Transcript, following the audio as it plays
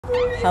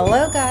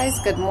Hello guys,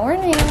 good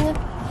morning.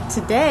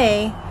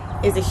 Today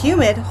is a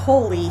humid,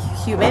 holy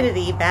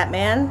humidity,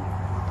 Batman.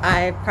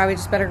 I probably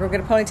just better go get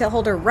a ponytail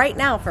holder right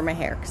now for my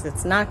hair because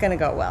it's not going to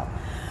go well.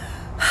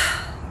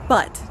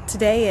 But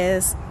today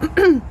is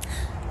an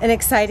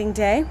exciting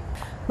day.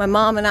 My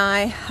mom and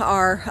I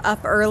are up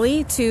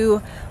early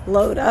to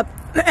load up,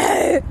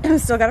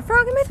 still got a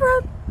frog in my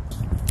throat,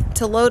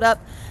 to load up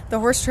the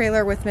horse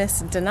trailer with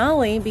Miss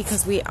Denali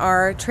because we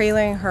are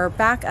trailering her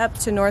back up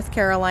to North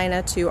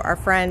Carolina to our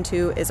friend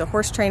who is a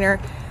horse trainer.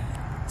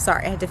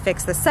 Sorry, I had to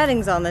fix the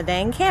settings on the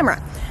dang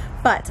camera.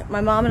 But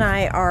my mom and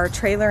I are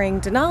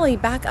trailering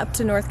Denali back up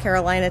to North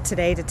Carolina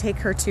today to take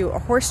her to a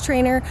horse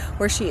trainer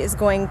where she is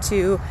going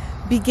to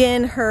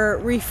begin her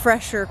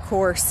refresher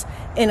course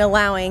in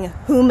allowing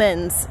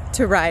humans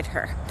to ride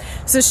her.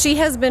 So she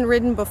has been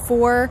ridden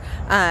before.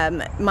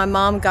 My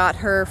mom got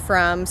her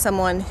from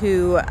someone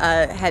who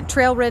had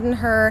trail ridden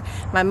her.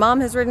 My mom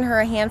has ridden her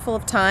a handful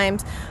of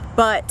times,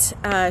 but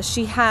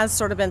she has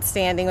sort of been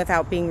standing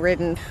without being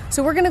ridden.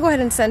 So we're gonna go ahead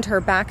and send her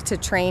back to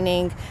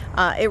training.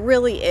 It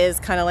really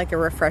is kind of like a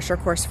refresher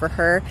course for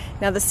her.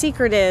 Now the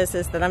secret is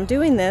that I'm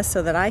doing this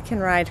so that I can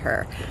ride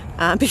her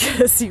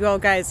because you all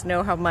guys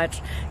know how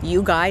much,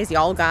 y'all guys,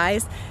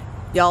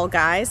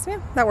 yeah,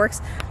 that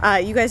works.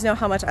 You guys know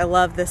how much I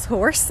love this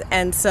horse,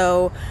 and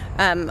so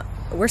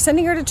we're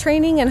sending her to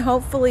training and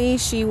hopefully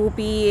she will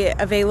be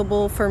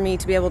available for me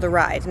to be able to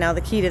ride. Now the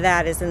key to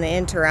that is in the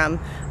interim,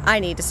 I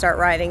need to start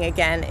riding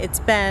again. It's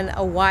been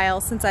a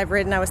while since I've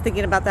ridden. I was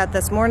thinking about that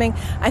this morning.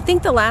 I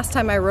think the last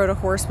time I rode a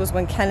horse was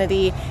when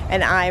Kennedy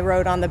and I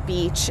rode on the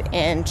beach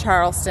in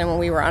Charleston when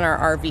we were on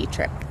our RV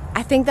trip.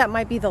 I think that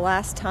might be the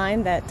last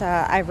time that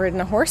I've ridden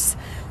a horse.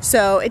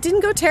 So it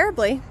didn't go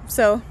terribly,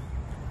 so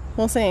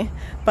we'll see.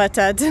 But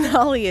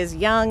Denali is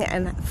young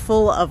and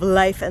full of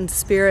life and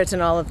spirit and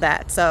all of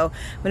that. So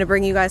I'm gonna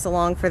bring you guys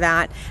along for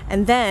that.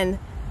 And then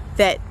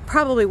that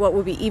probably what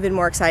will be even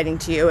more exciting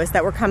to you is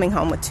that we're coming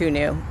home with 2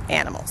 new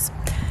animals.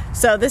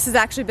 So this has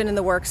actually been in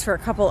the works for a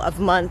couple of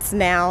months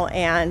now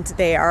and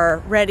they are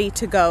ready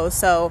to go.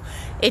 So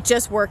it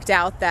just worked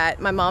out that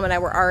my mom and I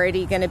were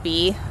already gonna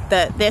be,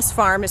 this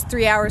farm is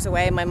 3 hours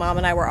away. My mom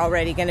and I were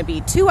already gonna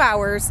be 2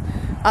 hours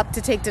up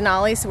to take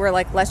Denali. So we're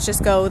like, let's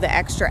just go the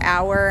extra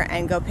hour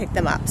and go pick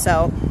them up.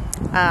 So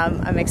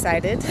I'm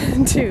excited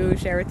to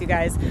share with you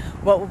guys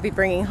what we'll be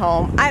bringing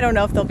home. I don't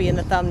know if they'll be in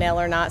the thumbnail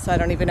or not, so I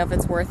don't even know if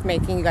it's worth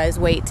making you guys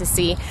wait to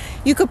see.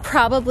 You could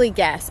probably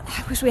guess.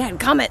 I wish we had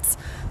comments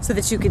so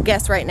that you could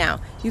guess right now.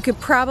 You could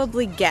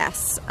probably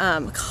guess.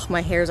 Oh,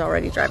 my hair's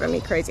already driving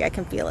me crazy. I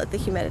can feel it, the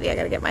humidity. I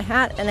gotta get my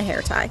hat and a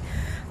hair tie.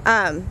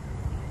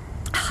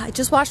 I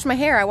just washed my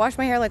hair. I wash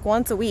my hair like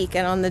once a week,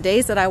 and on the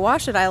days that I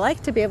wash it, I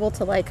like to be able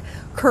to like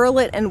curl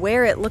it and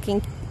wear it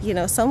looking, you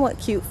know, somewhat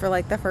cute for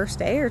like the first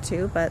day or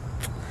two, but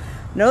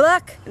no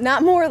luck,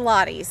 not more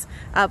Lotties,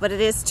 but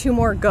it is 2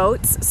 more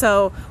goats.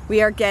 So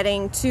we are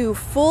getting 2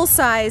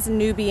 full-size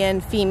Nubian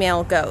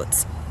female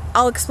goats.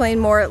 I'll explain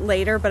more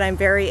later, but I'm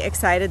very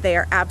excited. They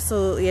are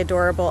absolutely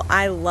adorable.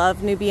 I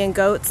love Nubian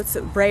goats.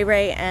 Ray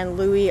Ray and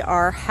Louie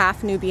are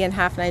half Nubian,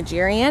 half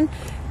Nigerian.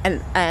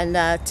 And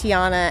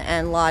Tiana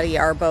and Lottie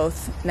are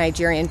both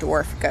Nigerian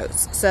dwarf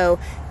goats. So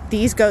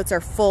these goats are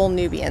full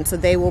Nubian, so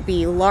they will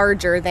be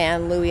larger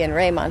than Louie and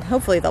Raymond.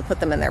 Hopefully they'll put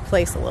them in their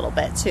place a little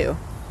bit too.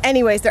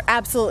 Anyways, they're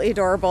absolutely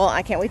adorable.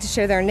 I can't wait to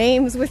share their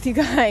names with you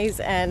guys,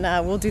 and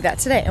we'll do that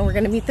today. And we're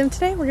gonna meet them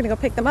today. We're gonna go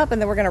pick them up, and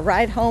then we're gonna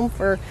ride home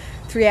for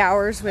 3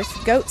 hours with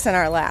goats in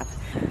our lap.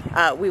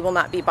 We will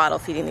not be bottle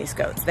feeding these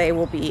goats. They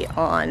will be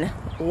on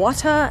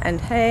water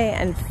and hay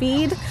and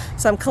feed.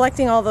 So I'm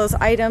collecting all those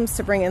items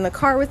to bring in the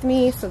car with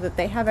me so that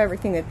they have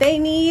everything that they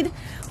need.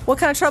 What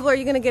kind of trouble are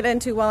you gonna get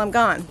into while I'm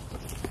gone?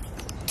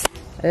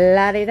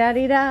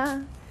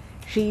 La-di-da-di-da,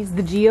 she's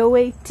the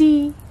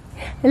G-O-A-T.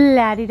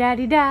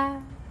 La-di-da-di-da,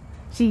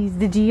 she's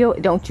the G-O...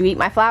 Don't you eat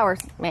my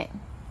flowers, man.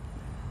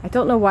 I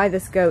don't know why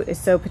this goat is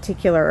so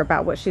particular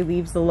about what she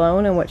leaves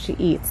alone and what she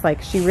eats.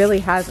 Like, she really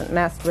hasn't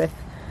messed with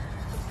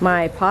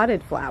my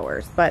potted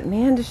flowers, but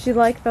man, does she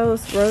like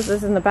those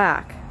roses in the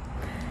back.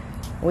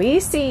 We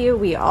see you,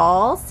 we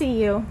all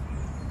see you.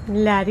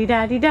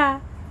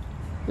 La-di-da-di-da,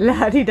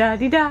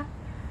 la-di-da-di-da.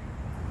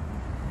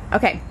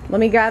 Okay,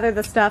 let me gather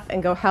the stuff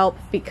and go help,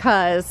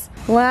 because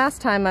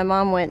last time my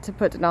mom went to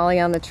put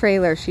Denali on the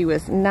trailer, she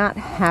was not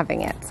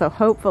having it. So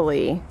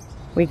hopefully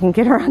we can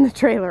get her on the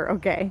trailer,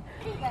 okay.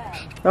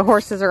 The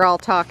horses are all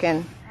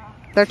talking.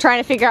 They're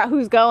trying to figure out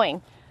who's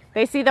going.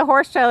 They see the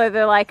horse trailer,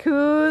 they're like,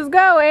 who's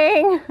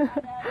going?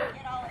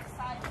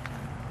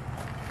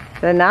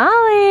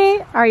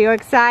 Denali, are you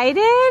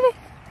excited?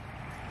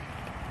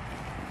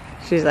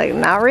 She's like,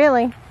 not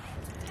really.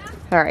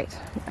 All right,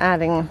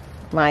 adding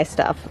my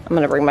stuff. I'm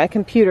gonna bring my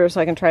computer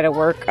so I can try to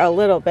work a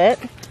little bit.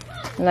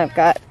 And I've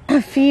got a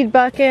feed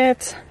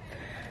bucket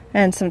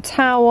and some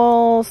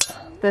towels.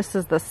 This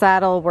is the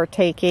saddle we're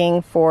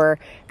taking for,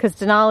 because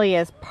Denali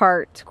is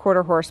part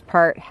quarter horse,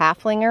 part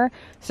halflinger.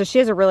 So she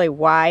has a really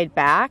wide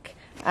back.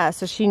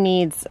 So she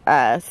needs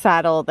a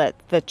saddle that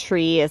the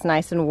tree is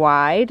nice and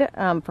wide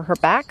for her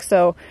back.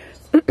 So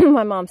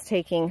my mom's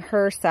taking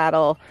her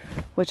saddle,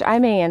 which I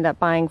may end up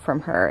buying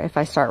from her if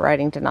I start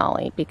riding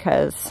Denali,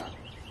 because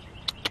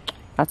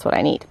that's what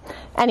I need.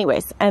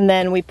 Anyways, and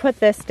then we put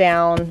this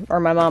down, or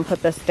my mom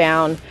put this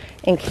down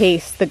in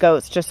case the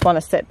goats just want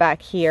to sit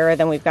back here.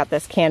 Then we've got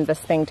this canvas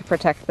thing to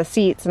protect the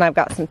seats, and I've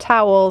got some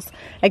towels.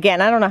 Again,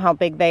 I don't know how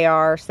big they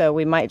are, so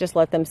we might just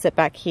let them sit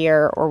back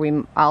here,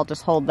 or I'll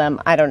just hold them.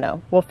 I don't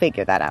know. We'll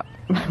figure that out.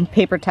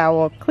 Paper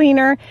towel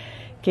cleaner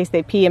in case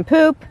they pee and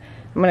poop.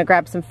 I'm gonna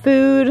grab some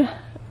food,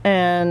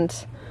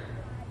 and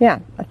yeah,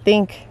 I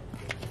think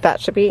that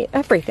should be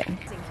everything.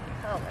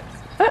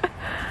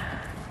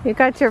 You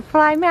got your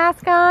fly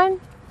mask on?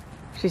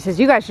 She says,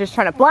 you guys are just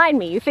trying to blind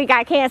me. You think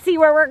I can't see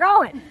where we're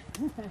going?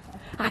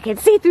 I can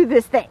see through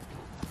this thing.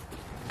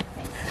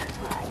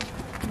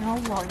 No,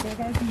 Lord, there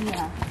goes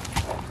Mia.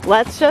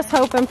 Let's just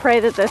hope and pray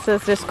that this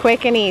is just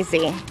quick and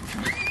easy.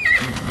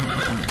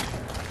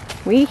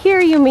 We hear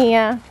you,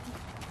 Mia.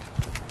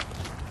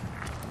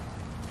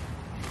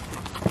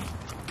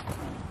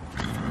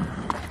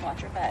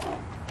 Watch her butt.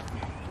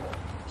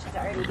 She's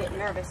already getting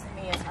nervous and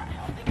Mia's not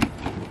helping.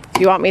 Do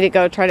you want me to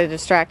go try to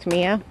distract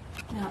Mia?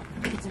 No,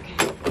 it's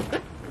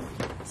okay.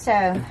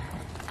 So,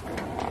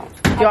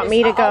 Do you want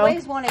me to go? I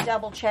always want to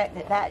double check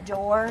that that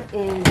door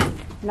is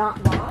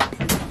not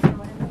locked. You know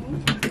what I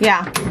mean?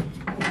 Yeah.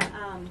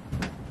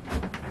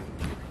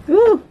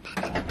 Ooh.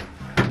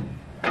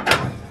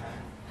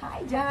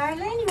 Hi,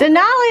 darling.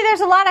 Denali,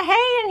 there's a lot of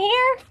hay in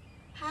here.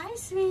 Hi,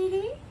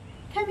 sweetie.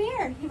 Come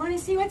here. You want to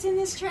see what's in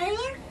this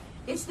trailer?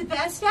 It's the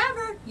best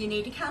ever. You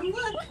need to come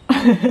look.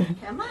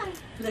 Come on.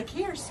 Look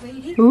here,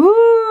 sweetie.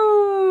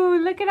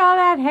 Ooh, look at all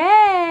that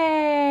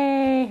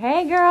hay.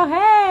 Hey, girl,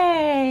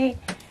 hey.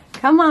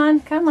 Come on,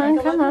 come on,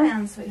 Take a come look on.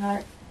 around,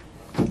 sweetheart.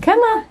 Come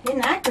on.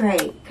 Isn't that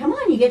great? Come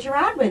on, you get your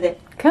ride with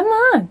it. Come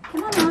on.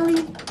 Come on,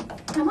 Ollie.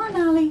 Come on,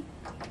 Ollie.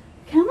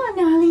 Come on,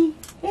 Ollie.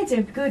 It's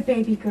a good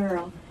baby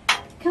girl.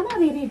 Come on,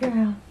 baby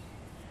girl.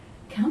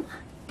 Come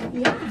on.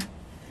 Yeah.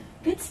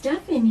 Good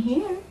stuff in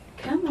here.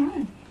 Come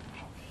on.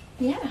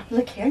 Yeah.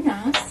 Look here,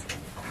 Nas.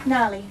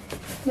 Nolly.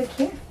 Look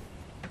here.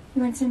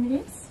 You want some of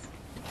this?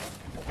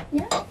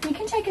 Yeah. You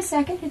can take a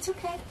second. It's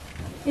okay.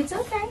 It's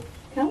okay.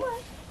 Come on.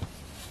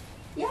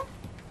 Yeah.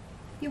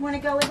 You want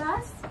to go with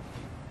us?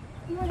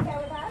 You want to go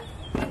with us?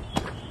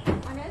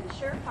 I know the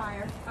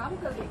surefire. I'll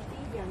go get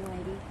feed, young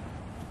lady.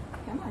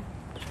 Come on.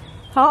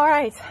 All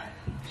right.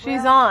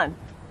 She's on.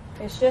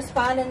 It's just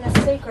finding the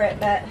secret,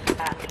 but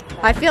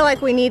I feel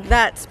like we need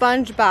that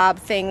SpongeBob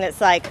thing that's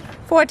like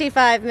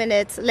 45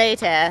 minutes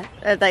later,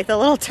 like the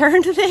little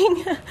turn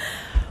thing.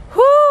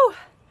 Whew.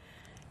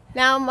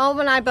 Now, Mom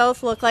and I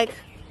both look like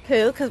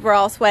poo because we're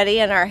all sweaty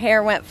and our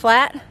hair went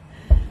flat.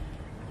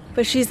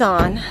 But she's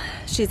on.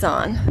 She's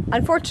on.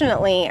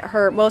 Unfortunately,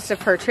 most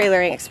of her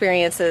trailering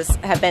experiences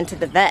have been to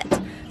the vet,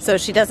 so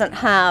she doesn't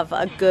have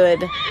a good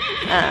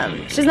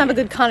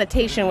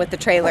connotation with the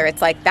trailer.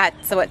 It's like,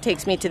 that's what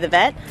takes me to the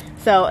vet.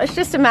 So it's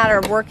just a matter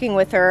of working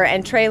with her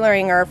and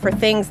trailering her for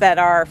things that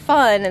are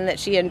fun and that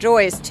she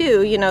enjoys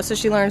too, you know, so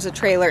she learns the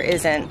trailer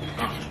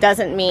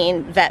doesn't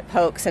mean vet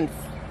pokes and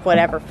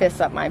whatever fists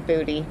up my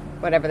booty,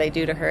 whatever they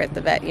do to her at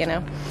the vet, you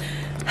know.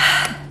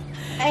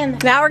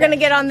 And now we're gonna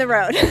get on the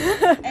road.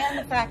 And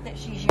the fact that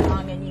she's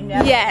young and you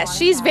never. Yeah,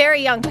 she's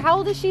very young. How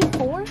old is she?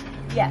 4?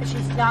 Yeah,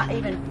 she's not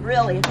even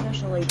really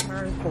officially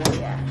turned 4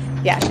 yet.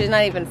 Yeah, she's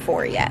not even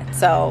 4 yet.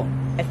 So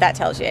if that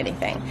tells you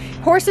anything,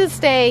 horses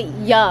stay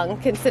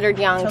young, considered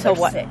young till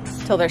what?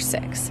 6. Till they're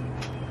 6.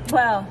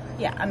 Well,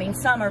 yeah. I mean,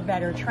 some are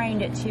better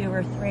trained at 2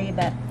 or 3,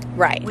 but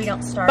right. We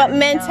don't start. But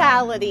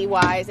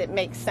mentality-wise, it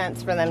makes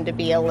sense for them to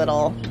be a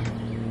little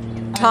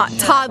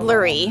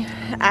toddlery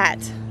at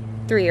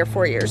 3 or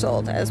 4 years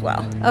old as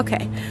well.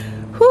 Okay.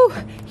 Whew.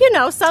 You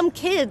know, some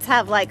kids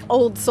have like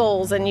old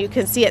souls, and you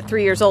can see at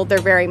 3 years old they're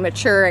very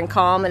mature and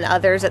calm, and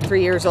others at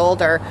 3 years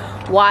old are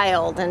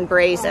wild and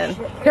brazen.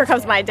 Here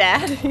comes my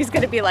dad. He's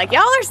gonna be like,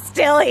 y'all are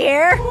still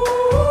here.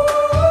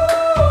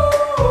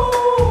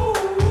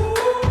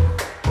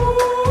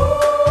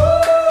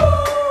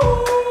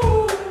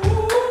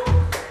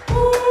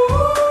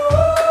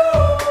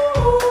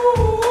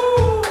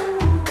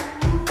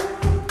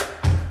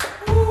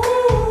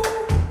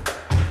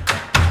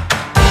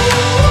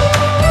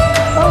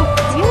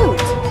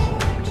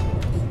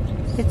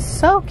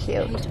 So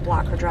cute.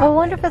 Block her driveway. I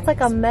wonder if it's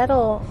like a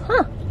metal,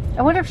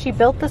 I wonder if she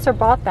built this or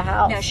bought the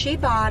house. No, she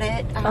bought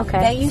it.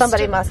 Okay,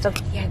 somebody must have.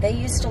 Yeah, they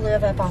used to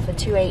live up off of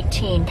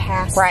 218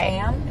 past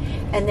Sam,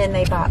 and then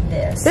they bought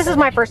this. This is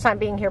my first time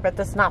being here, but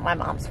this is not my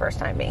mom's first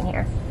time being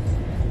here.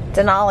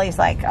 Denali's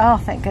like, oh,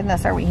 thank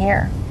goodness, are we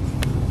here?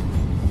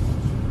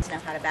 Know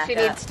how to back she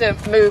up. needs to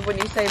move when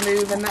you say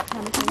move and that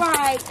kind of thing.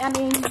 Right. I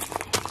mean,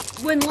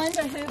 when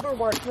Linda Hoover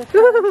worked with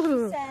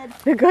her, she said,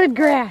 the good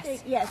grass.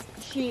 Yes,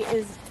 she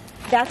is.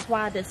 That's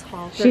why this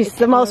halter. She's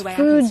the most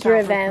food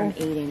driven.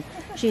 Eating.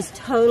 She's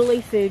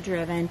totally food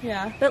driven.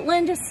 Yeah. But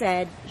Linda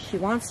said she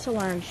wants to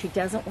learn. She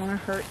doesn't want to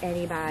hurt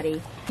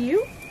anybody.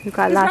 You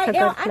got lots of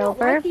good I don't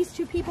like these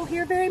 2 people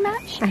here very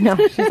much. I know.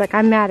 She's like,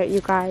 I'm mad at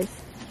you guys.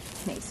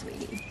 Hey,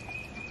 sweetie.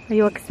 Are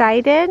you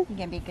excited? You're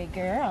gonna be a good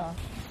girl.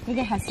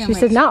 She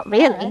said, not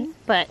really,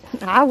 but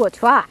I will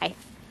try.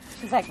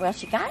 She's like, well,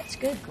 she got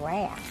good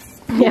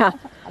grass. Yeah,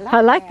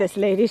 I like this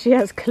lady. She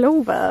has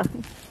clover.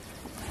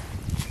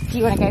 Do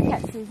you want to go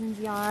cut Susan's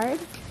yard?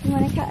 You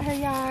want to cut her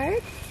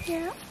yard?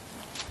 Yeah.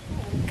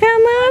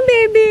 Come on,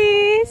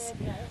 babies.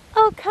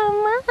 Oh, come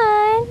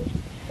on.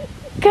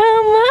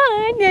 Come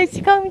on. Yes,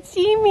 come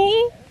see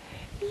me.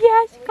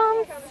 Yes,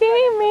 come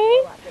see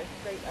me.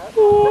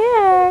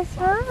 Yes,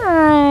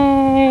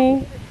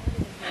 hi.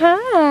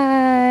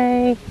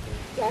 Hi.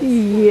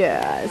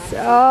 Yes.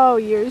 Oh,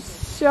 you're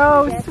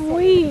so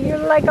sweet. You're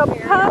like a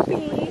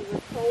puppy.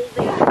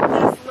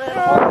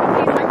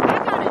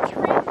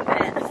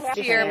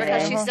 Year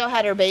because she still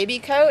had her baby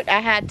coat, I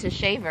had to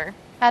shave her.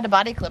 I had to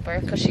body clip her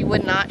because she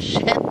would not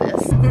shed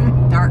this.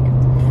 Dark.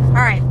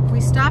 Alright,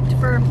 we stopped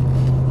for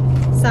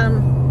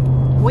some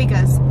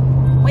Uyghurs.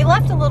 We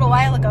left a little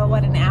while ago,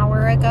 what, an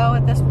hour ago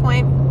at this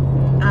point?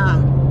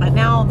 But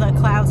now the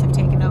clouds have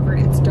taken over.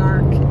 It's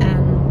dark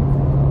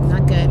and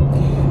not good.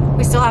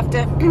 We still have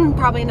to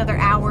probably another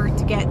hour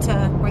to get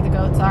to where the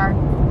goats are.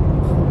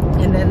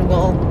 And then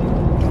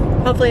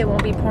hopefully it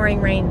won't be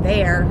pouring rain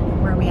there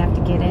where we have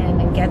to get in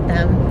and get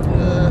them.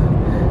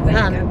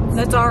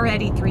 It's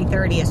already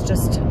 3:30. It's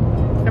just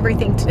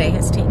everything today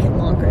has taken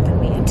longer than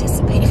we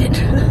anticipated.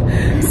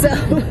 So,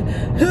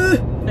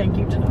 thank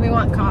you. We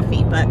want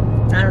coffee, but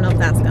I don't know if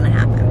that's going to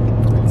happen.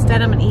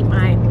 Instead, I'm going to eat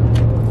my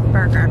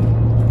burger.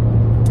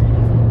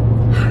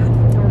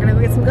 And we're going to go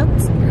get some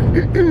goats.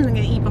 I'm going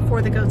to eat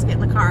before the goats get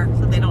in the car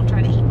so they don't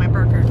try to eat my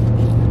burger.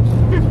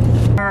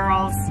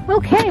 Girls.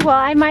 Okay, well,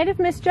 I might have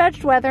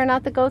misjudged whether or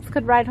not the goats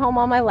could ride home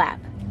on my lap.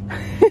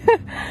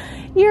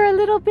 You're a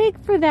little big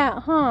for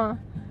that, huh?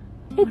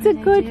 It's a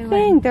good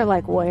thing. They're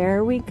like, where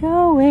are we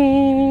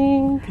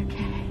going?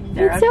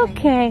 It's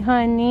okay,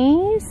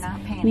 honeys.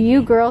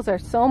 You girls are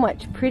so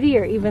much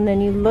prettier even than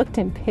you looked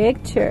in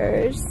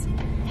pictures.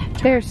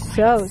 They're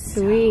so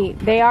sweet.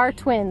 They are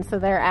twins, so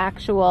they're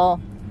actual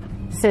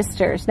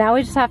sisters. Now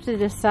we just have to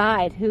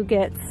decide who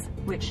gets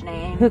Which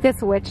name? Who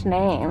gets which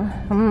name?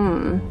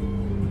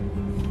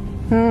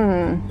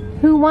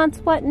 Who wants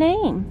what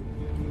name?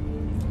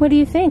 What do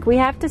you think? We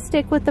have to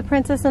stick with the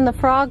Princess and the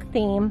Frog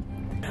theme.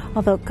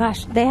 Although,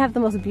 gosh, they have the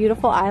most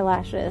beautiful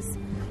eyelashes.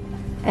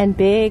 And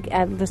big,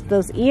 and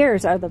those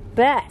ears are the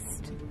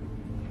best.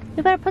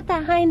 You better put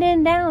that hind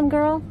end down,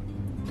 girl.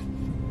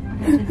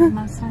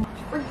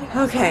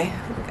 Okay,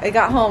 I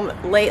got home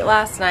late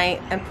last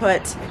night and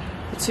put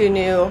the 2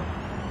 new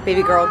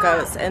baby girl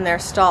goats in their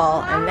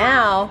stall. And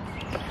now,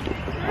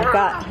 I've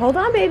got, hold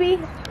on, baby.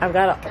 I've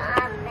got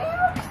a,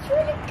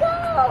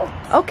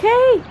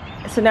 okay.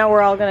 So now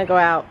we're all gonna go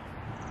out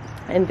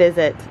and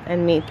visit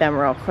and meet them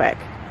real quick.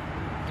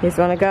 You guys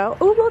wanna go?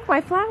 Oh, look,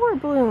 my flower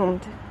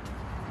bloomed.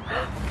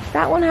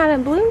 That one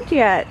hadn't bloomed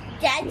yet.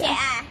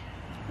 Yeah.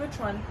 Which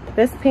one?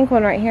 This pink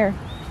one right here.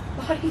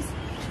 Oh, he's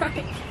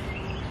trying.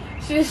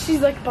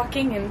 She's like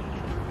bucking and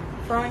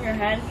throwing her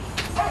head.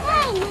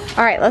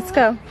 All right, let's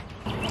go.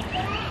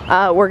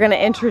 We're gonna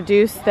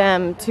introduce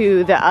them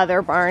to the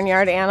other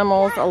barnyard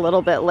animals a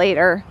little bit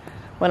later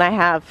when I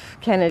have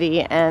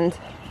Kennedy and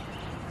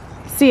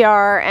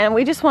CR, and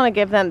we just want to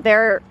give them,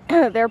 they're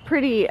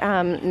pretty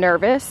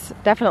nervous,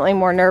 definitely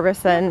more nervous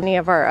than any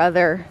of our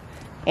other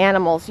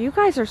animals. You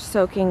guys are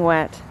soaking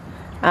wet,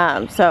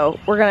 so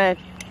we're gonna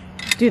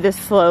do this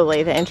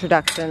slowly, the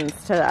introductions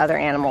to the other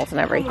animals and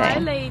everything. Hi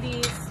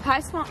ladies. Hi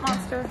Swamp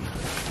Monster.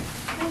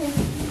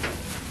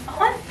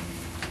 What?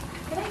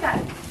 What I got?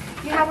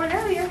 You had one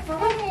earlier.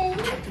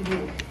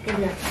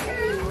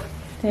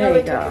 There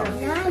you go.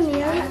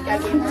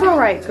 It's all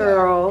right,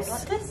 girls.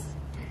 Want this?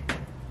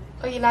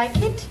 Oh, you like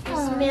it? You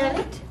smell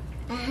it?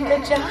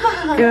 Good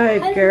job.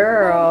 Good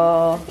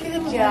girl.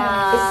 Good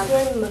job.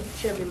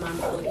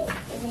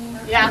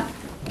 Yeah.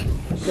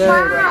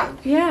 Good.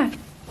 Yeah.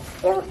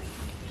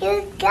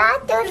 You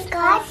got those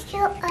goats to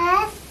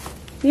us?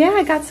 Yeah,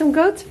 I got some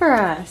goats for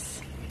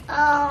us.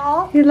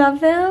 Oh. You love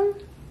them?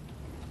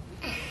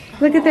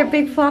 Look at their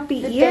big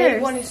floppy The ears.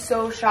 big one is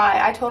so shy.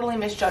 I totally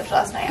misjudged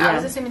last night. I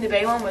was assuming the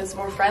big one was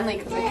more friendly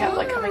because they kept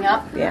like coming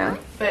up. Yeah.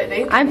 But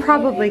they. I'm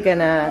probably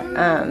gonna,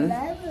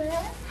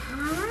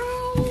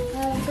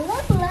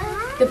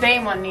 The bay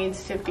one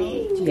needs to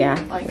be. yeah.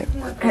 Like.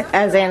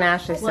 As Aunt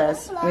Ashley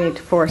says, we need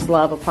to force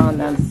love upon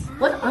them.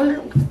 What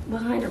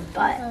behind her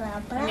butt?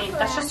 I mean,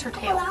 that's just her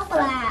tail.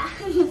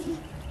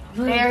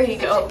 There you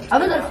go. It's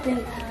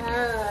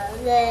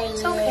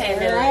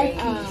okay,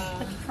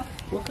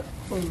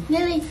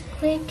 Millie,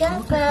 wake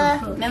up.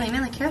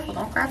 Millie, careful.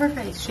 Don't grab her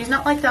face. She's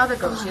not like the other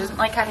girl. She doesn't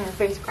like having her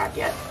face grabbed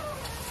yet.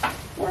 I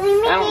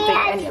don't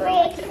think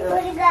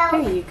anyone.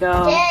 There you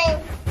go.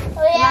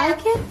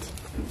 Like it?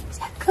 Is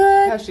that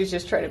good? Oh, she's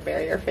just trying to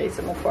bury her face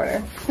in the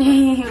corner.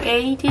 You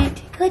ate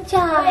it. Good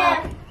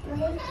job.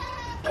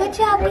 Good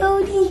job,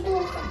 Cody.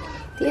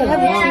 They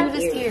have the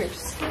cutest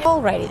ears.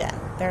 Alrighty then.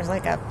 There's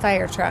like a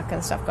fire truck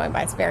and stuff going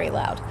by. It's very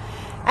loud.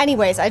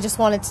 Anyways, I just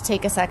wanted to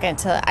take a second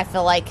to, I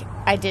feel like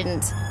I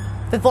didn't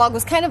The vlog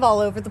was kind of all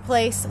over the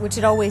place, which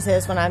it always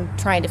is when I'm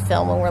trying to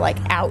film, when we're like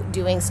out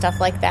doing stuff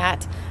like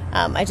that.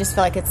 I just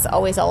feel like it's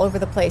always all over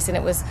the place, and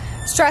it was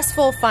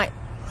stressful. Fine.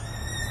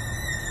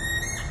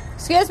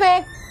 Excuse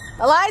me,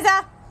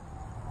 Eliza,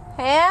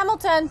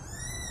 Hamilton.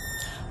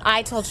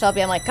 I told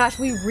Shelby, I'm like, gosh,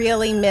 we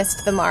really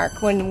missed the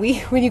mark when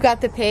you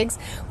got the pigs.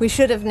 We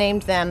should have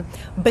named them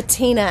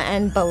Bettina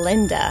and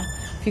Belinda.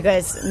 If you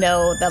guys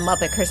know, the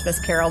Muppet Christmas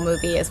Carol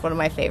movie is one of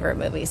my favorite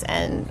movies,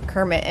 and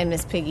Kermit and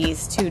Miss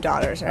Piggy's 2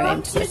 daughters are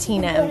named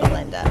Bettina and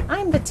Belinda.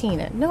 I'm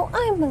Bettina. No,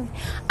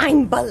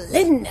 I'm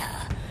Belinda.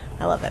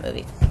 I love that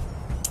movie.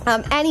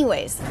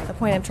 Anyways, the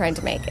point I'm trying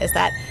to make is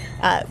that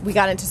we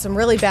got into some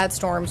really bad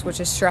storms, which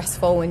is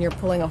stressful when you're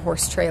pulling a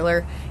horse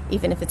trailer,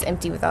 even if it's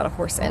empty without a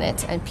horse in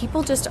it. And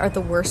people just are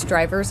the worst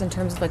drivers in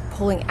terms of like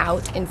pulling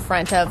out in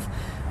front of,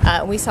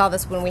 we saw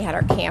this when we had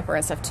our camper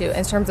and stuff too,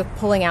 in terms of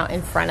pulling out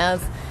in front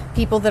of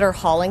people that are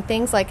hauling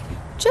things. Like,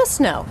 just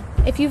know,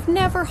 if you've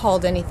never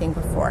hauled anything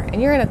before and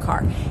you're in a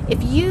car,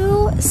 if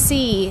you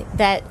see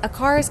that a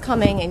car is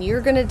coming and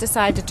you're going to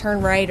decide to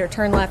turn right or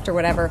turn left or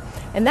whatever,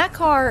 and that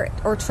car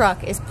or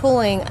truck is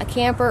pulling a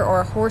camper or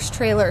a horse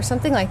trailer or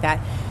something like that,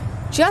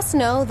 just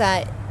know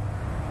that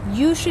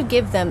you should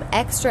give them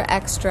extra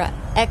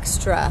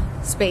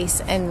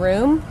space and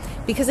room,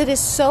 because it is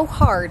so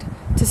hard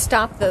to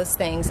stop those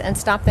things and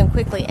stop them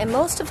quickly, and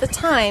most of the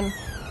time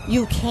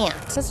you can't.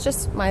 That's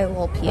just my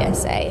little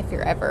PSA. If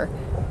you're ever...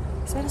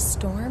 Is that a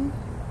storm?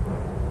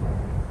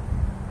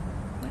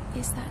 What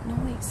is that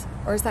noise?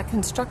 Or is that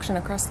construction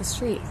across the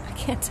street? I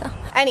can't tell.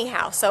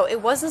 Anyhow, so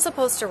it wasn't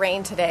supposed to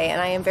rain today, and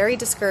I am very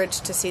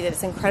discouraged to see that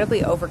it's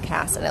incredibly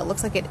overcast, and it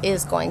looks like it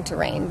is going to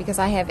rain because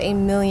I have a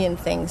million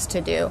things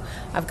to do.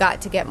 I've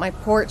got to get my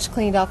porch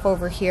cleaned off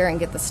over here and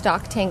get the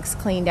stock tanks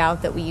cleaned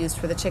out that we used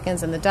for the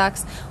chickens and the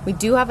ducks. We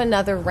do have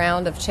another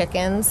round of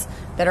chickens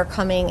that are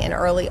coming in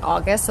early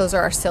August. Those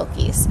are our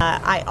silkies.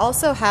 I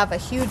also have a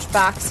huge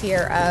box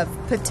here of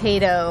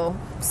potato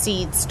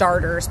seed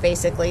starters,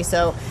 basically.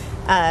 So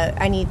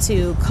I need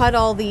to cut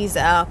all these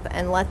up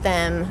and let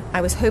them,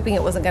 I was hoping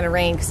it wasn't going to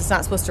rain because it's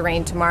not supposed to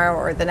rain tomorrow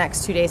or the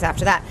next 2 days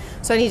after that.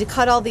 So I need to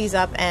cut all these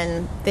up,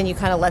 and then you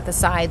kind of let the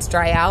sides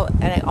dry out.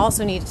 And I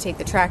also need to take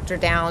the tractor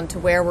down to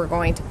where we're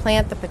going to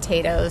plant the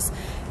potatoes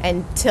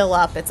and till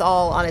up. It's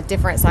all on a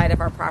different side of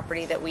our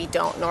property that we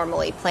don't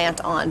normally plant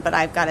on, but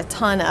I've got a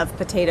ton of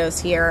potatoes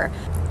here.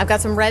 I've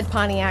got some red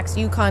Pontiacs,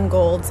 Yukon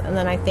Golds, and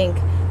then I think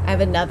I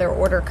have another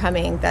order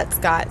coming that's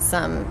got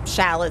some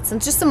shallots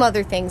and just some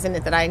other things in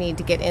it that I need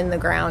to get in the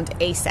ground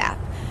ASAP.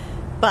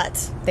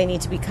 But they need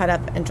to be cut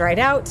up and dried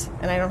out,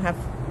 and I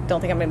don't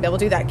think I'm going to be able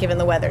to do that given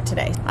the weather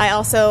today. I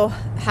also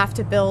have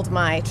to build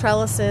my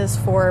trellises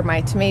for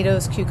my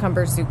tomatoes,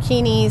 cucumbers,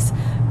 zucchinis.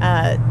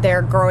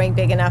 They're growing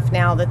big enough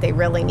now that they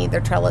really need their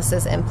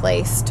trellises in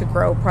place to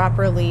grow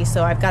properly.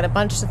 So I've got a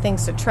bunch of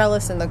things to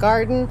trellis in the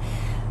garden.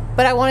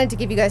 But I wanted to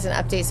give you guys an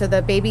update. So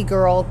the baby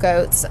girl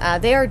goats,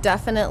 they are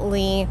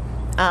definitely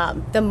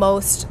the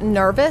most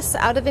nervous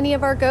out of any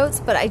of our goats.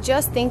 But I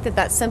just think that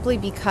that's simply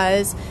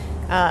because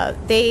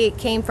they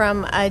came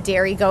from a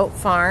dairy goat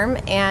farm,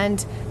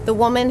 and the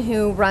woman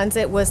who runs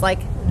it was like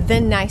the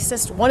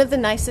nicest, one of the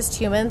nicest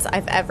humans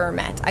I've ever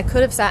met. I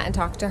could have sat and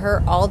talked to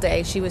her all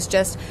day. She was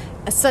just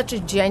such a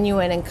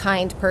genuine and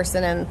kind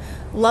person and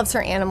loves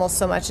her animals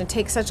so much and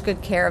takes such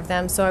good care of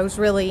them. So I was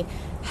really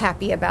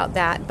happy about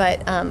that.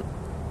 But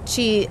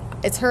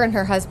it's her and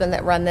her husband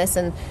that run this,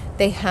 and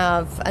they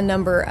have a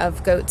number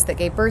of goats that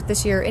gave birth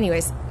this year.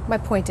 Anyways, my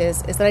point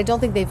is that I don't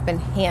think they've been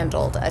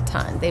handled a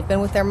ton. They've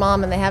been with their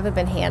mom, and they haven't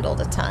been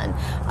handled a ton,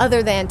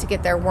 other than to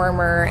get their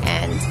wormer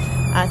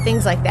and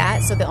things like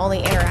that. So the only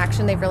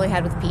interaction they've really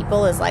had with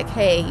people is like,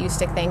 hey, you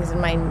stick things in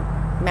my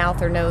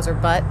mouth or nose or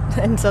butt,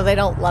 and so they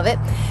don't love it.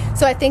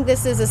 So I think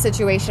this is a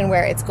situation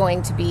where it's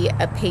going to be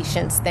a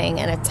patience thing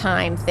and a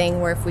time thing,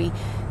 where if we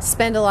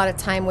spend a lot of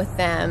time with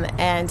them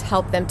and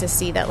help them to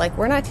see that like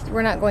we're not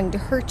going to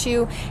hurt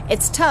you.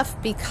 It's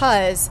tough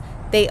because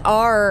they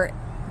are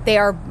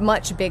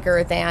much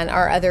bigger than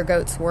our other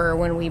goats were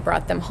when we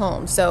brought them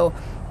home. So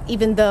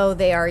even though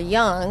they are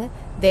young,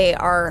 they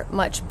are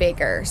much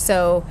bigger.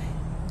 So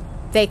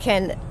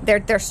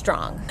they're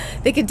strong.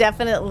 They could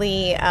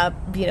definitely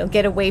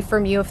get away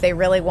from you if they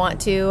really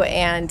want to,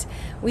 and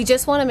we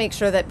just want to make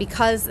sure that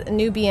because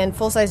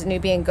full-size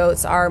Nubian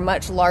goats are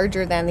much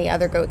larger than the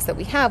other goats that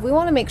we have, we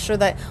want to make sure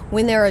that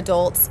when they're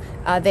adults,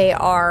 they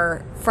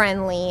are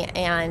friendly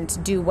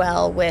and do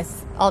well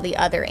with all the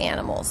other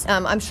animals.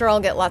 I'm sure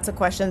I'll get lots of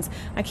questions.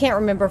 I can't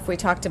remember if we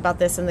talked about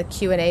this in the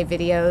Q&A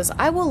videos.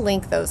 I will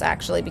link those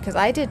actually, because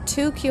I did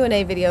 2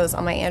 Q&A videos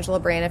on my Angela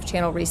Braniff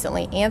channel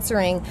recently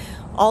answering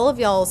all of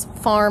y'all's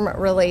farm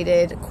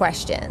related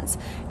questions.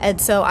 And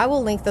so I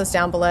will link those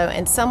down below,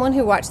 and someone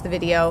who watched the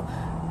video,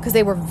 because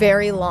they were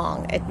very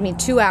long,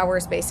 2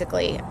 hours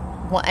basically,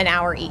 an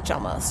hour each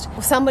almost.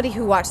 Somebody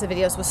who watched the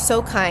videos was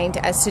so kind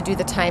as to do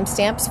the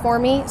timestamps for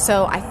me.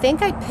 So I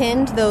think I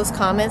pinned those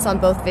comments on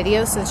both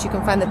videos so that you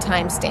can find the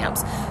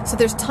timestamps. So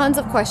there's tons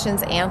of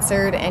questions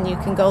answered, and you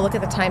can go look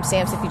at the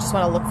timestamps if you just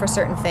want to look for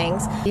certain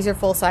things. These are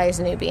full-size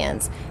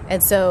Nubians.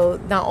 And so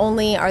not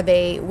only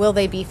will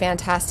they be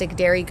fantastic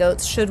dairy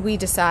goats should we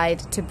decide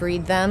to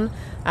breed them.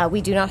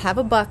 We do not have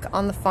a buck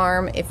on the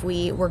farm. If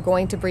we were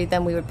going to breed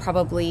them, we would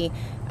probably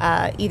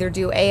either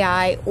do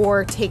AI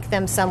or take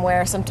them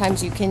somewhere.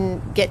 Sometimes you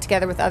can get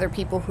together with other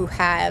people who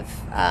have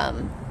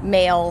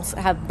males,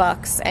 have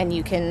bucks, and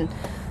you can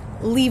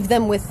leave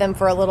them with them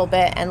for a little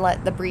bit and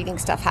let the breeding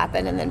stuff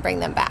happen and then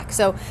bring them back.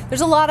 So there's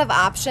a lot of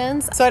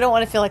options. So I don't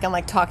want to feel like I'm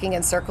like talking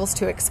in circles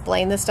to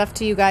explain this stuff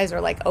to you guys, or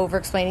like over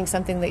explaining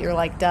something that you're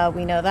like, duh,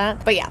 we know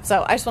that. But yeah,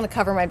 so I just want to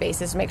cover my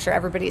bases to make sure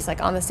everybody's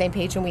like on the same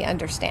page and we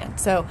understand.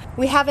 So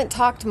we haven't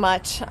talked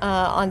much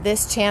on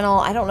this channel.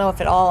 I don't know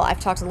if at all.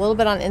 I've talked a little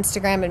bit on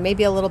Instagram and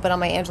maybe a little bit on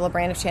my Angela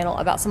Braniff channel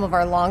about some of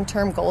our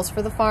long-term goals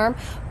for the farm.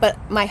 But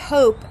my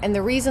hope and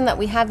the reason that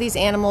we have these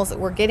animals, that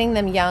we're getting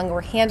them young, we're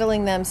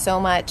handling them so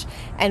much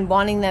and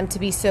wanting them to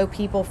be so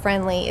people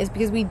friendly, is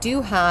because we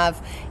do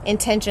have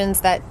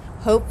intentions that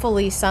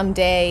hopefully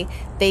someday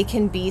they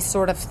can be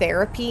sort of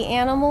therapy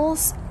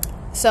animals.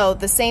 So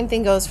the same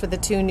thing goes for the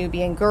two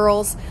Nubian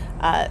girls.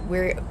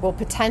 We'll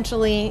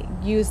potentially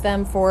use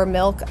them for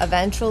milk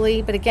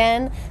eventually, but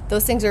again,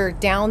 those things are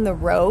down the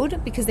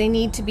road because they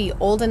need to be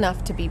old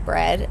enough to be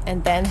bred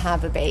and then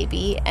have a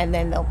baby, and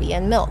then they'll be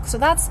in milk. So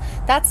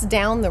that's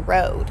down the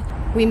road.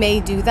 We may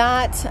do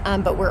that,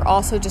 but we're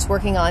also just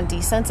working on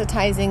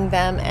desensitizing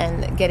them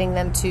and getting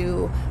them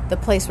to the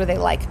place where they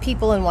like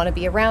people and want to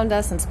be around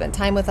us and spend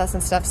time with us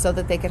and stuff, so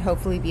that they could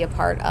hopefully be a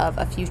part of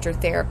a future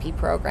therapy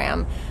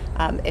program,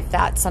 if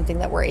that's something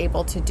that we're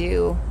able to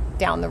do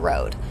down the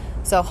road.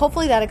 So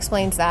hopefully that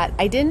explains that.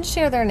 I didn't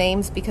share their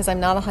names because I'm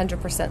not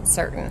 100%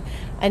 certain.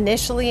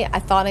 Initially, I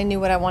thought I knew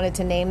what I wanted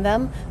to name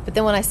them, but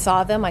then when I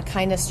saw them, I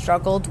kind of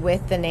struggled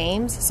with the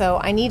names. So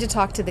I need to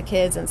talk to the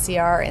kids and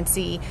CR and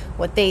see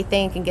what they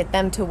think and get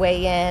them to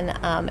weigh in,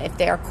 if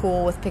they are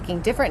cool with picking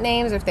different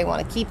names or if they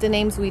want to keep the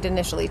names we'd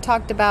initially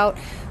talked about.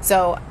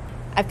 So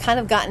I've kind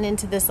of gotten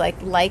into this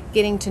like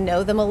getting to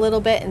know them a little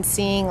bit and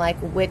seeing like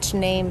which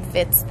name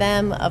fits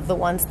them of the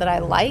ones that I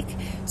like.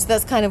 So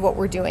that's kind of what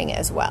we're doing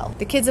as well.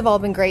 The kids have all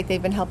been great.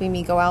 They've been helping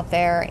me go out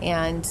there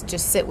and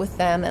just sit with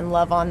them and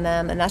love on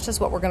them. And that's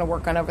just what we're going to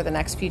work on over the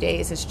next few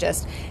days, is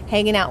just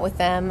hanging out with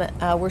them.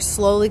 We're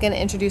slowly going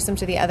to introduce them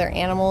to the other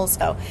animals.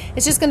 So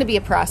it's just going to be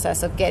a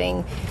process of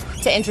getting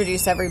to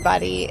introduce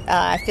everybody.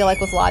 I feel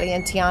like with Lottie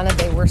and Tiana,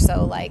 they were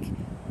so like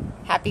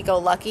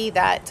happy-go-lucky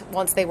that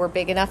once they were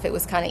big enough, it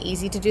was kind of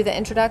easy to do the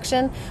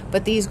introduction.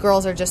 But these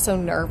girls are just so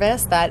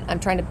nervous that I'm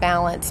trying to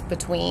balance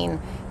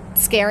between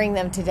scaring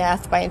them to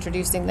death by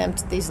introducing them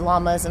to these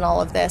llamas and all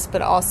of this,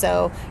 but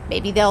also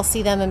maybe they'll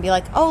see them and be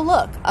like, oh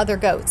look, other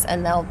goats,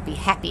 and they'll be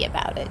happy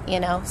about it, you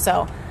know?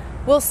 So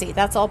we'll see.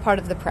 That's all part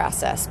of the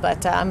process,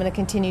 but I'm going to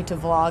continue to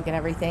vlog and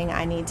everything.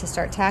 I need to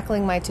start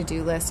tackling my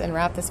to-do list and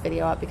wrap this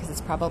video up because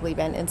it's probably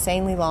been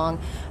insanely long.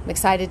 I'm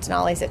excited.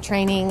 Denali's at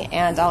training,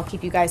 and I'll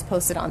keep you guys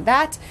posted on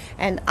that.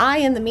 And I,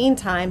 in the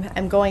meantime,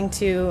 am going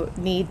to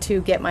need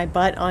to get my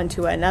butt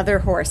onto another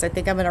horse. I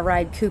think I'm going to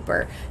ride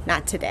Cooper,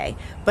 not today,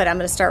 but I'm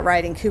going to start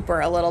riding Cooper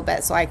a little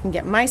bit so I can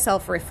get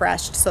myself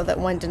refreshed, so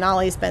that when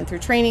Denali's been through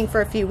training for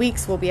a few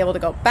weeks, we'll be able to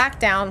go back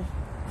down,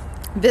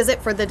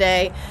 visit for the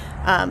day,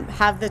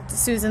 have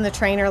Susan the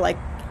trainer like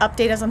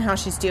update us on how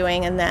she's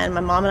doing, and then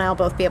my mom and I will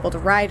both be able to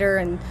ride her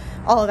and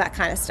all of that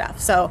kind of stuff.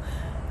 So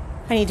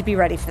I need to be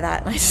ready for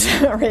that, and I just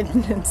haven't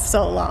ridden in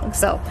so long.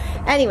 So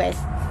anyways,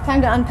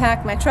 time to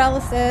unpack my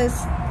trellises,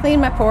 clean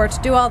my porch,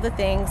 do all the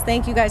things.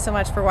 Thank you guys so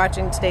much for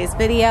watching today's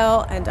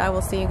video, and I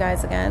will see you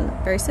guys again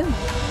very soon.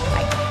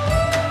 Bye.